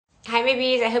Hi my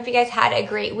bees, I hope you guys had a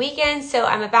great weekend. So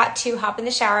I'm about to hop in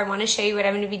the shower. I want to show you what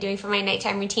I'm going to be doing for my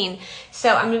nighttime routine.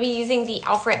 So I'm going to be using the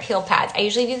AlphaRet peel pads. I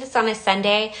usually do this on a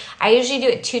Sunday. I usually do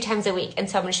it 2 times a week, and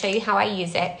so I'm going to show you how I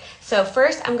use it. So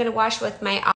first I'm going to wash with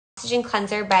my Oxygen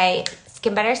Cleanser by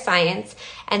Skin Better Science,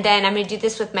 and then I'm going to do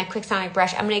this with my Quick Sonic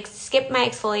brush. I'm going to skip my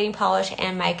exfoliating polish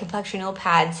and my complexion renewal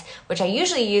pads, which I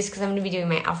usually use because I'm going to be doing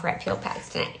my AlphaRet peel pads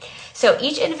tonight. So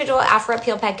each individual AlphaRet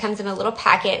peel pad comes in a little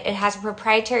packet. It has a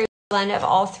proprietary blend of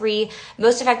all 3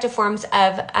 most effective forms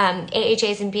of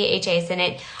AHAs and BHAs in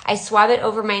it. I swab it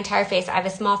over my entire face. I have a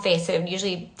small face, so it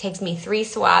usually takes me 3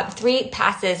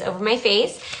 passes over my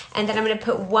face, and then I'm going to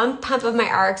put 1 pump of my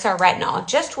RXR Retinol,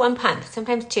 just 1 pump,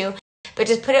 sometimes 2. But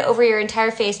just put it over your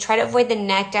entire face. Try to avoid the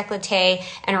neck, décolleté,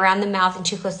 and around the mouth and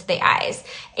too close to the eyes.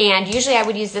 And usually I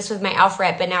would use this with my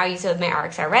AlphaRet, but now I use it with my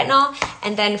RXR Retinol.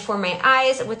 And then for my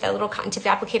eyes, with that little cotton tipped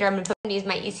applicator, I'm going to use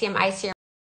my ECM eye serum